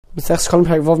The focus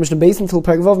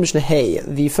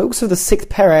of the 6th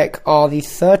perek are the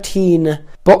 13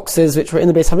 boxes which were in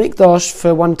the Beis HaMikdash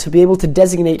for one to be able to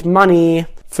designate money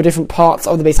for different parts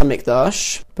of the Beis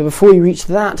HaMikdash. But before we reach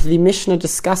that, the Mishnah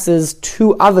discusses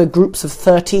two other groups of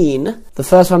 13. The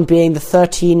first one being the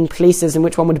 13 places in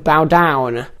which one would bow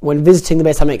down when visiting the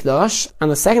Beis HaMikdash.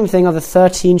 And the second thing are the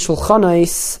 13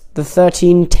 shulchanos, the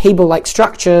 13 table-like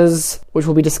structures, which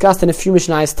will be discussed in a few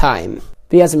Mishnah's time.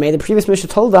 The previous Mishnah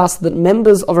told us that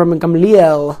members of Rabbi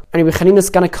Gamliel and Rabbi Chanina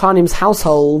Skanakhanim's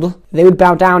household, they would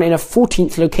bow down in a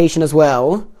 14th location as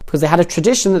well, because they had a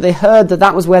tradition that they heard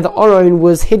that was where the Aron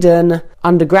was hidden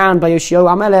underground by Yoshiyahu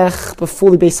HaMelech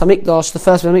before the Beis HaMikdash, the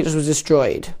first Beis HaMikdash, was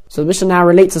destroyed. So the Mishnah now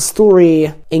relates a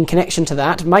story in connection to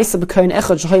that. Maisa b'kohen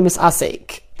echad shehomis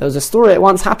asik. There was a story that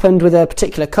once happened with a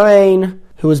particular kohen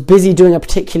who was busy doing a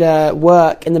particular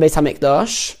work in the Beis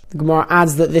HaMikdash. The Gemara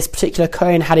adds that this particular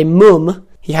kohen had a mum.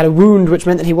 He had a wound, which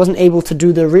meant that he wasn't able to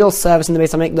do the real service in the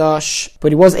Beis HaMikdash,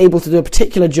 but he was able to do a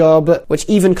particular job, which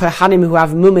even kohanim who have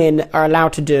mumin are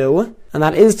allowed to do, and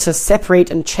that is to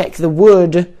separate and check the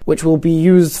wood, which will be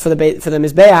used for the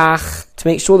Mizbeach, to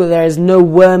make sure that there is no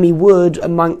wormy wood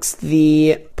amongst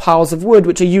the piles of wood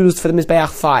which are used for the Mizbeach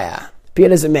fire. Be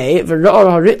it as it may,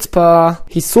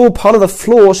 he saw part of the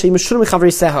floor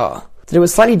that it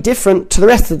was slightly different to the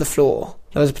rest of the floor.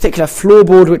 There was a particular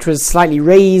floorboard which was slightly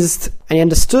raised, and he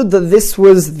understood that this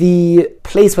was the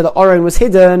place where the Aron was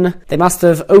hidden. They must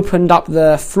have opened up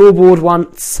the floorboard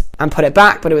once and put it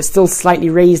back, but it was still slightly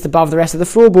raised above the rest of the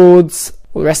floorboards,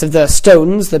 or the rest of the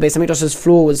stones. The Beis HaMikdash's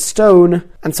floor was stone,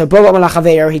 and so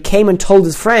he came and told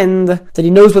his friend that he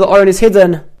knows where the Aron is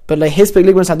hidden. But he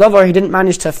didn't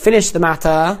manage to finish the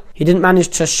matter. He didn't manage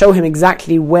to show him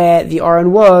exactly where the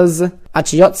Aron was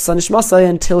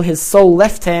until his soul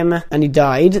left him and he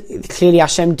died. Clearly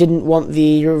Hashem didn't want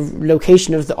the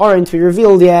location of the Aron to be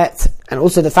revealed yet. And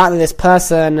also the fact that this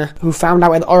person who found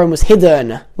out where the Aron was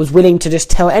hidden was willing to just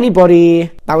tell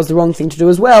anybody, that was the wrong thing to do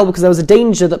as well, because there was a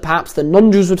danger that perhaps the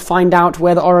non-Jews would find out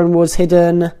where the Aron was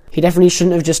hidden. He definitely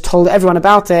shouldn't have just told everyone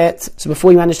about it. So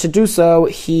before he managed to do so,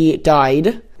 he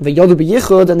died. And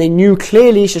they knew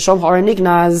clearly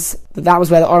that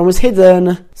was where the Aron was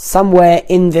hidden, somewhere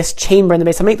in this chamber in the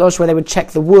Beis HaMikdash where they would check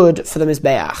the wood for the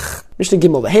Mizbeach. Mishnah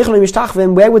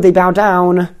Gimel, where would they bow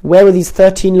down? Where were these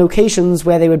 13 locations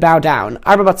where they would bow down?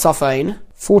 Arba bat Safon,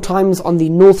 4 times on the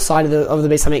north side of the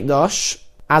Beis HaMikdash,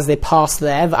 as they passed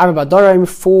there. Arba bat Dorom,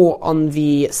 4 on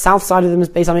the south side of the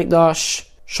Beis HaMikdash.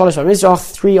 Shalish bat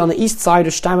Mizrach, 3 on the east side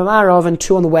of Shtayim Ma'arav, and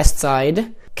 2 on the west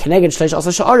side.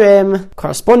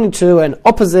 Corresponding to and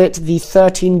opposite the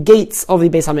 13 gates of the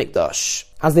Beis HaMikdash.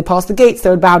 As they passed the gates, they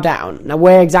would bow down. Now,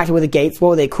 where exactly were the gates? What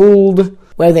were they called?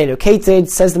 Where were they located?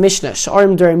 Says the Mishnah, the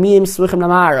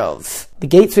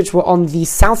gates which were on the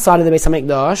south side of the Beis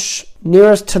HaMikdash,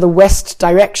 nearest to the west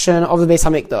direction of the Beis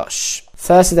HaMikdash.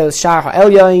 Firstly, there was Sha'ar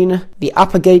HaElyon, the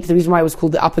upper gate. The reason why it was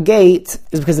called the upper gate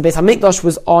is because the Beis HaMikdash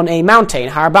was on a mountain,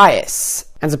 Har Bayis.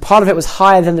 And so part of it was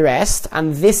higher than the rest,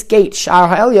 and this gate, Sha'ar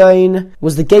HaElyon,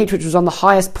 was the gate which was on the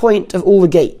highest point of all the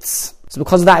gates. So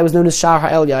because of that, it was known as Sha'ar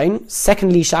HaElyon.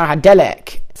 Secondly, Sha'ar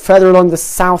HaDelek, further along the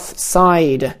south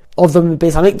side of the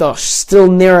Beis HaMikdash,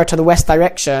 still nearer to the west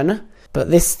direction,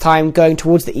 but this time going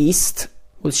towards the east,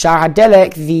 was Sha'ar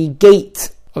HaDelek, the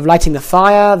gate of lighting the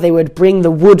fire. They would bring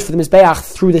the wood for the Mizbeach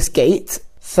through this gate.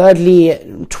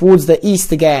 Thirdly, towards the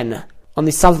east again, on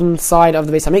the southern side of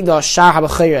the Beis HaMikdash, Sha'ar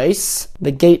HaBachiros,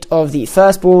 the gate of the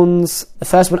firstborns, the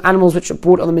firstborn animals which were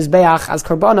brought on the Mizbeach as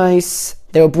korbanos,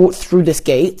 they were brought through this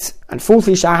gate. And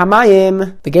fourthly, Sha'ar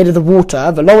HaMayim, the gate of the water.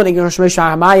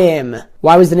 Sha'ar HaMayim.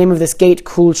 Why was the name of this gate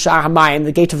called Sha'ar HaMayim,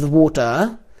 the gate of the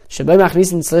water?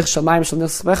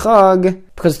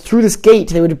 Because through this gate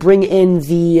they would bring in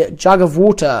the jug of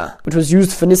water, which was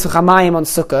used for Nisuch HaMayim on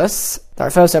Sukkos. That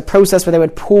refers to a process where they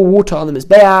would pour water on the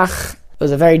Mizbeach. It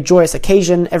was a very joyous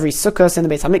occasion every Sukkos in the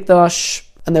Beis HaMikdash,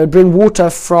 and they would bring water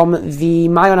from the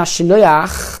Mayon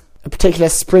HaShiloach, a particular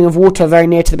spring of water very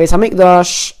near to the Beis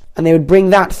HaMikdash, and they would bring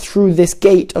that through this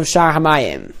gate of Sha'ar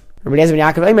HaMayim. Rabbi Eliezer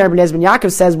ben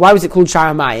Yaakov says, why was it called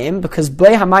Sha'ar HaMayim? Because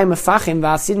B'ei HaMayim Mefachim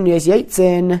V'Asidin Yes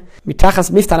Yitzin Mitachas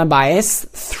Miftan HaBayis,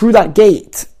 through that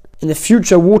gate, in the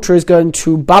future water is going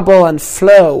to bubble and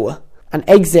flow and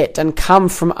exit and come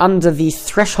from under the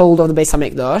threshold of the Beis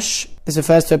HaMikdash. This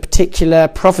refers to a particular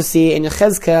prophecy in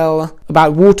Yechezkel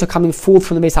about water coming forth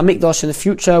from the Beis HaMikdash in the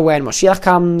future when Moshiach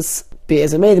comes. The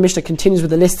Mishnah continues with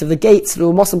the list of the gates.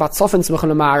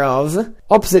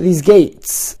 Opposite these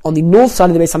gates, on the north side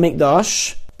of the Beis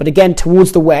HaMikdash, but again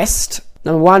towards the west.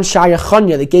 Number 1, Sha'ar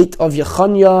Yechonya, the gate of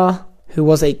Yechonya, who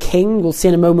was a king. We'll see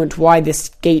in a moment why this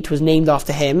gate was named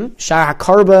after him. Sha'ar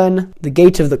HaKarban, the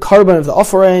gate of the Karban, of the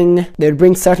offering. They would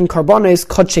bring certain Karbanos,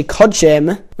 Kodshe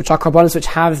Kodshim, which are Karbanos which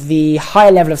have the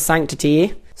higher level of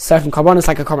sanctity. Certain Karbanos,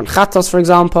 like a Karban Chatos, for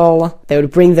example. They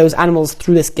would bring those animals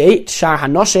through this gate. Sha'ar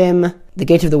HaNoshim, the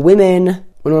gate of the women.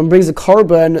 When one brings a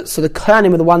Karban, so the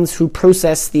Kohanim are the ones who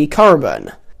process the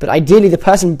Karban. But ideally, the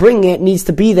person bringing it needs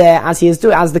to be there as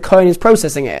the Kohen is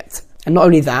processing it. And not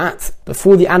only that,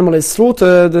 before the animal is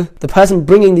slaughtered, the person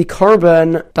bringing the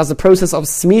korban does the process of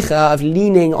smicha, of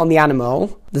leaning on the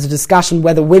animal. There's a discussion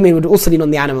whether women would also lean on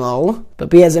the animal,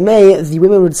 but be as it may, the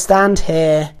women would stand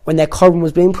here when their korban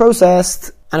was being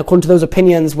processed, and according to those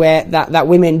opinions where that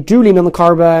women do lean on the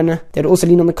korban, they'd also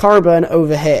lean on the korban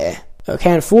over here.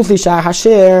 Okay, and fourthly, Sha'ar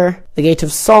HaShir, the gate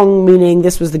of song, meaning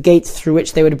this was the gate through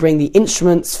which they would bring the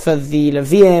instruments for the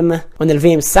Leviim. When the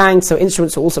Leviim sang, so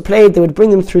instruments were also played, they would bring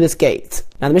them through this gate.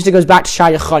 Now the Mishnah goes back to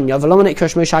Sha'ar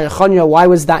Yechonya. Why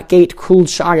was that gate called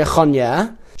Sha'ar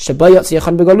Yechonya?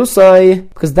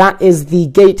 Because that is the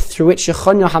gate through which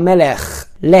Yechonya HaMelech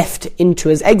left into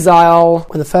his exile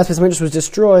when the first Beis HaMikdash was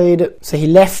destroyed. So he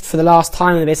left for the last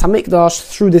time in the Beis HaMikdash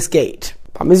through this gate.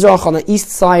 Mizrach, on the east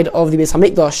side of the Beis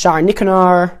HaMikdash, Sha'ar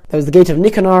Nicanor, there was the gate of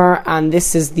Nicanor, and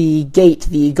this is the gate,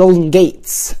 the golden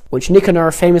gates, which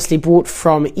Nicanor famously brought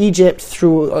from Egypt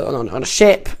through on a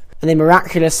ship, and they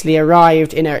miraculously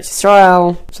arrived in Eretz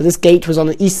Yisrael. So this gate was on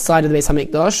the east side of the Beis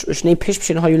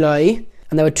HaMikdash,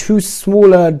 and there were two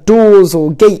smaller doors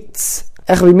or gates,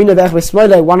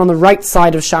 one on the right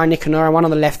side of Sha'ar Nicanor and one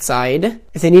on the left side.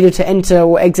 If they needed to enter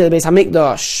or exit the Beis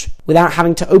HaMikdash without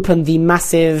having to open the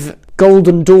massive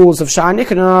golden doors of Sha'ar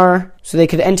Nicanor, so they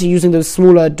could enter using those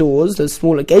smaller doors, those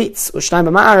smaller gates, Ushnaim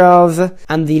B'Ma'arav,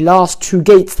 and the last two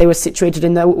gates, they were situated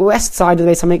in the west side of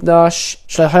the Beis HaMikdash,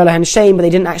 Shloho Lehen Shem, but they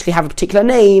didn't actually have a particular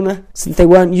name, since they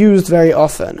weren't used very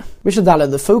often. Mishnah Dalet,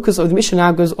 the focus of the Mishnah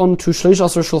now goes on to Shlosh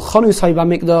Asar Shulchanos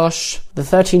HaBamikdash, the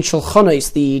 13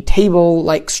 Shulchanos, the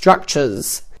table-like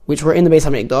structures, which were in the Beis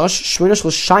HaMikdash. Shmona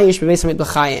Shel Shayish beBeis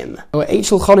HaMikdashayim. There were 8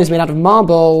 shulchanos made out of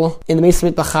marble in the Beis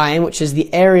HaMikdashayim, which is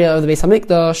the area of the Beis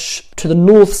HaMikdash to the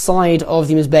north side of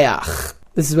the Mizbeach.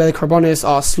 This is where the karbonos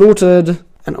are slaughtered,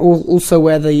 and also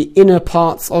where the inner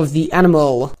parts of the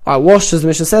animal are washed, as the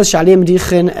Mishnah says, Sha'alim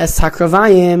Dichin Es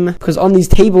HaKravayim, because on these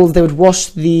tables they would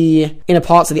wash the inner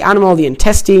parts of the animal, the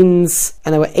intestines,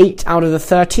 and there were 8 out of the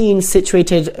 13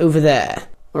 situated over there.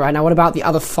 Alright, now what about the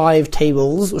other 5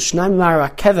 tables? Ushnaim Mara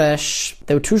Kevesh.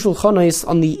 There were 2 shulchanos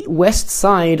on the west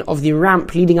side of the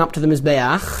ramp leading up to the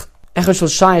Mizbeach. Echad Shel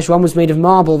Shayish, one was made of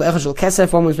marble, Echad Shel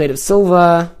Kesef, one was made of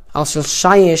silver. Al Shel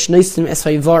Shayish Noistim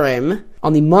Esrei Vorim.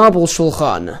 On the marble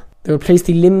shulchan, they would place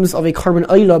the limbs of a korban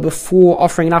oila before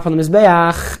offering it up on the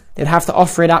Mizbeach. They'd have to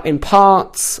offer it up in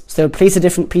parts, so they would place the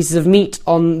different pieces of meat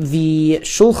on the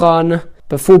shulchan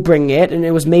before bringing it, and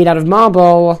it was made out of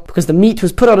marble because the meat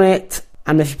was put on it.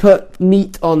 And if you put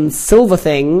meat on silver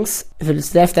things, if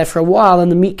it's left there for a while, then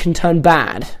the meat can turn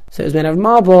bad. So it was made out of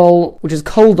marble, which is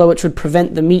colder, which would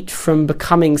prevent the meat from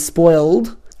becoming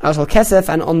spoiled. Al Kesef,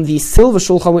 and on the silver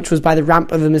shulchan, which was by the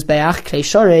ramp of the Mizbeach, Klei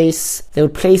Shores, they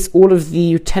would place all of the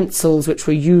utensils which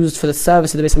were used for the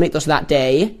service of the Beis HaMikdash that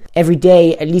day. Every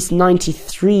day, at least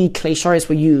 93 Klei Shores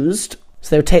were used.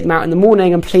 So they would take them out in the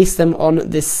morning and place them on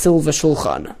this silver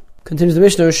shulchan. Continues the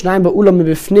Mishnah, Shnaim ba'ulam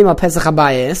mibifnim al Pesach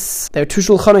habayis. There are 2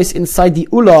 shulchanos inside the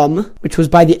ulam, which was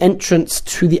by the entrance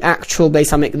to the actual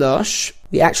Beis HaMikdash,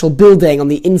 the actual building on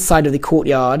the inside of the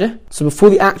courtyard. So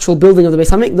before the actual building of the Beis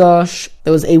HaMikdash,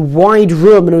 there was a wide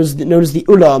room known as the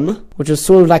ulam, which was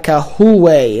sort of like a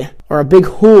hallway, or a big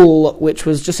hall, which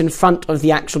was just in front of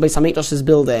the actual Beis HaMikdash's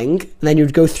building, and then you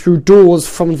would go through doors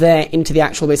from there into the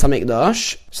actual Beis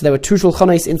HaMikdash. So there were 2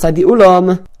 shulchanos inside the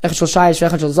ulam, Echad Shel Shayish,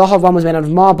 Echad Shel Zahav, one was made out of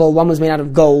marble, one was made out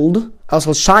of gold. Al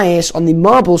Shel Shayish, on the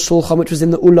marble shulchan, which was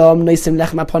in the ulam, Noisim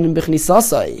Lechem Aponim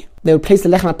B'chnisasai. They would place the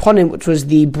Lechem Aponim, which was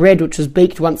the bread which was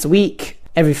baked once a week,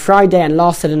 every Friday and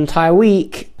lasted an entire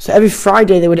week. So every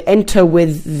Friday they would enter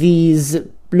with these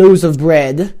loaves of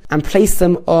bread and place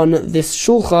them on this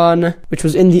shulchan, which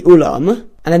was in the ulam,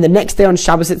 and then the next day on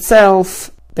Shabbos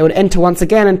itself, they would enter once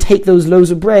again and take those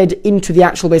loaves of bread into the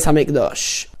actual Beis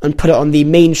HaMikdash and put it on the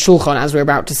main shulchan, as we're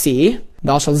about to see.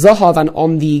 Al Shel Zahav, and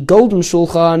on the golden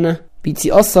shulchan,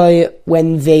 Bitzi Osai,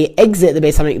 when they exit the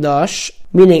Beis HaMikdash,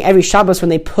 meaning every Shabbos when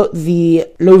they put the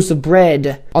loaves of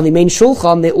bread on the main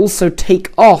shulchan, they also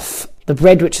take off the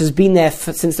bread which has been there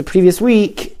since the previous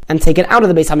week and take it out of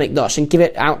the Beis HaMikdash and give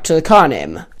it out to the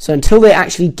Kohanim. So until they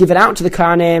actually give it out to the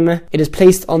Kohanim, it is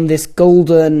placed on this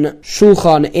golden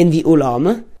shulchan in the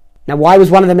ulam. Now, why was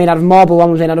one of them made out of marble,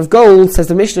 one was made out of gold? Says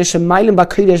the Mishnah, Shemaylim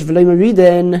b'kodesh v'lo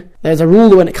meridin. There's a rule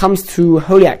that when it comes to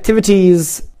holy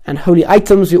activities and holy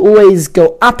items, we always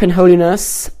go up in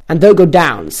holiness and don't go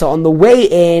down. So on the way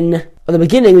in, at the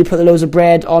beginning, we put the loaves of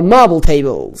bread on marble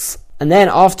tables. And then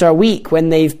after a week, when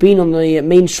they've been on the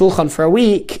main shulchan for a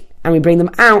week, and we bring them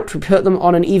out, we put them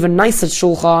on an even nicer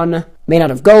shulchan, made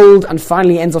out of gold, and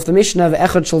finally ends off the Mishnah,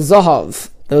 v'echad shel zahav.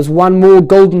 There was one more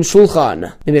golden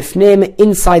shulchan,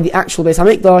 inside the actual Beis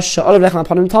HaMikdash, she'olav lechem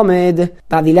aponim tamid,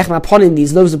 that the lechem aponim,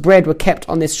 these loaves of bread, were kept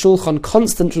on this shulchan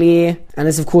constantly, and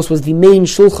this of course was the main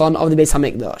shulchan of the Beis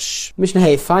HaMikdash. Mishnah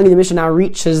Hey, finally the Mishnah now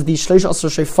reaches the Shlosh Asar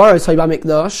Shofaros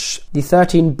HaMikdash, the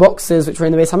 13 boxes which were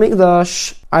in the Beis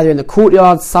HaMikdash, either in the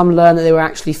courtyard. Some learn that they were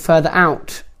actually further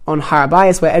out on Har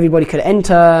HaBayis, where everybody could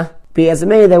enter. Be as it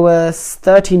may, there were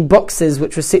 13 boxes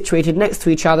which were situated next to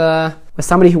each other, where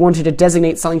somebody who wanted to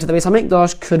designate something to the Beis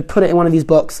HaMikdash could put it in one of these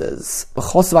boxes.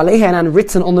 And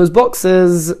written on those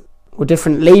boxes were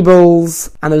different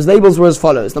labels, and those labels were as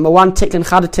follows. Number 1, Tiklin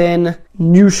Chadatin,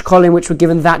 new shkolim which were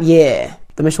given that year.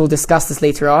 The Mishnah will discuss this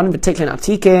later on. Tiklin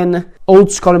Atikin, old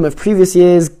shkolim of previous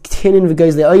years, Tinin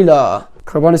v'goz le'olah,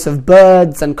 korbanos of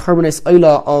birds and korbanos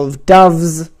olah of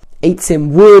doves. Eitzim,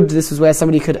 wood, this was where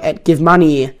somebody could give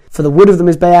money for the wood of the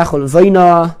Mizbeach, or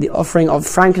Levona, the offering of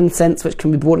frankincense which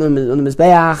can be bought on the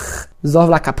Mizbeach.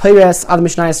 Zohav Lakaperes, other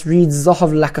Mishnayos reads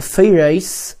Zohav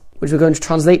Lakaperes, which we're going to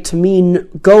translate to mean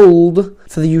gold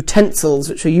for the utensils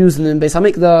which are used in the Beis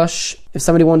HaMikdash. If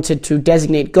somebody wanted to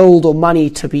designate gold or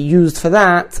money to be used for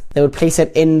that, they would place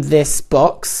it in this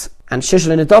box. And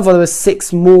Shishal and Adova, there were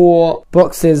 6 more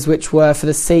boxes which were for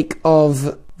the sake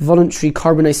of voluntary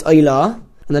korbanos olah.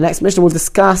 And the next Mishnah will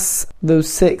discuss those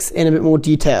 6 in a bit more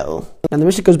detail. And the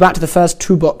Mishnah goes back to the first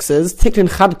 2 boxes. Tiklin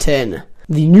Chadatin,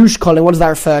 the new shkolim, what does that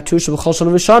refer to? Sheb'chol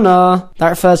shana v'shana. That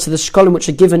refers to the shkolim which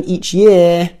are given each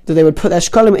year, that they would put their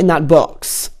shkolim in that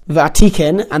box.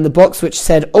 V'atikin, and the box which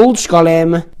said old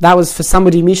shkolim, that was for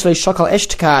somebody mishlei shakal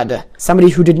eshtekad,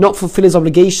 somebody who did not fulfill his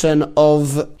obligation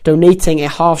of donating a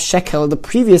half shekel the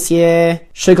previous year.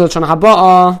 Shekel shana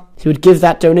haba'ah, he would give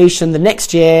that donation the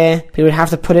next year, but he would have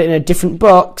to put it in a different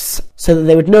box so that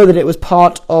they would know that it was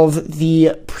part of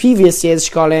the previous year's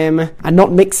shkolim and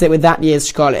not mix it with that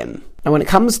year's shkolim. And when it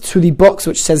comes to the box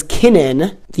which says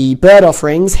kinin, the bird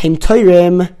offerings, heim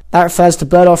toirim, that refers to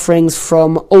bird offerings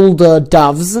from older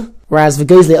doves, whereas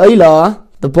v'goz le'olah,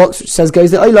 the box which says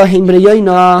goz le'olah, heim b'nei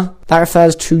yonah, that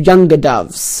refers to younger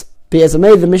doves. Be as it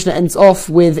may, the Mishnah ends off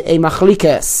with a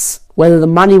machlikes, whether the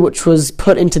money which was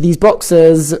put into these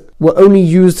boxes were only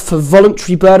used for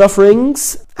voluntary bird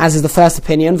offerings, as is the first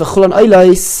opinion. V'chulan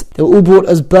oilos, they were all brought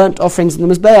as burnt offerings in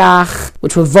the Mizbeach,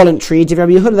 which were voluntary. Div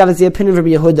Rabbi Yehuda, that is the opinion of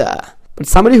Rabbi Yehuda. But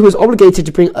somebody who was obligated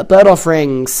to bring bird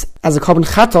offerings as a korban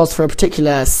chatos for a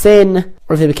particular sin,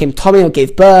 or if they became tomei or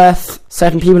gave birth,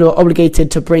 certain people who are obligated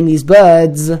to bring these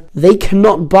birds, they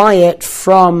cannot buy it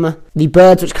from the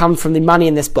birds which come from the money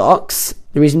in this box.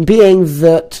 The reason being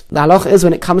that the halacha is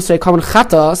when it comes to a korban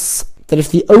chatos, that if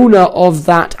the owner of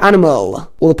that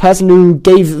animal, or the person who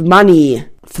gave money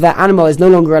for that animal is no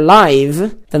longer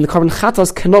alive, then the korban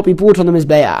chatos cannot be bought on the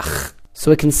Mizbeach.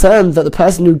 So we're concerned that the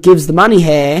person who gives the money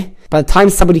here, by the time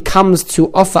somebody comes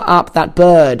to offer up that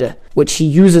bird, which he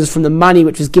uses from the money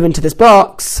which was given to this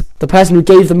box, the person who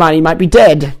gave the money might be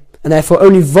dead, and therefore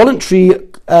only voluntary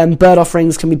bird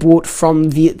offerings can be bought from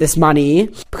this money,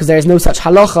 because there is no such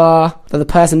halacha that the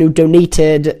person who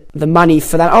donated the money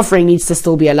for that offering needs to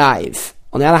still be alive.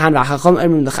 On the other hand,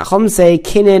 the Chacham say,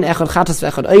 Kinin, Echad Chatas,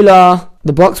 Echad Olah,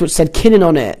 the box which said Kinin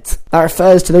on it, that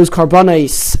refers to those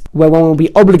korbanos where one will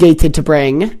be obligated to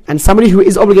bring, and somebody who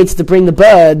is obligated to bring the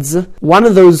birds, one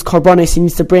of those korbanos he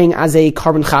needs to bring as a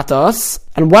korban chatos,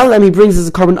 and one of them he brings as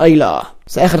a korban olah.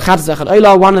 So Echad Chatas, Echad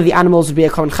Olah, one of the animals would be a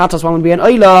korban chatos, one would be an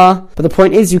olah, but the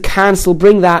point is you can still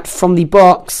bring that from the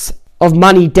box of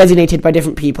money designated by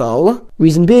different people.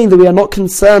 Reason being that we are not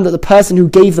concerned that the person who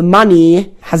gave the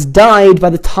money has died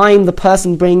by the time the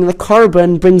person bringing the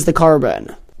korban brings the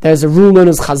korban. There's a rule known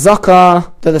as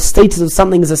chazaka, that the status of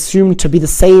something is assumed to be the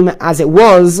same as it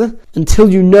was until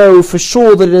you know for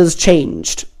sure that it has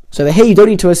changed. So here you don't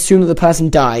need to assume that the person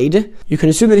died. You can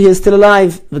assume that he is still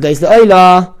alive. V'goz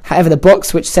le'olah. However, the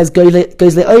box which says goz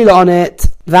le'olah on it,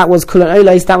 that was kulan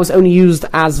olah, that was only used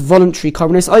as voluntary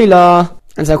korbanos olah.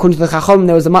 And so according to the Chacham,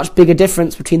 there was a much bigger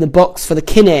difference between the box for the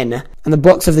kinin and the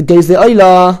box of the goz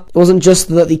le'olah. It wasn't just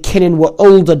that the kinin were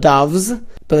older doves,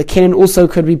 but the kinin also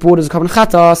could be bought as a korban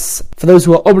chatos for those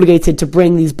who are obligated to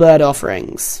bring these bird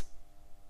offerings.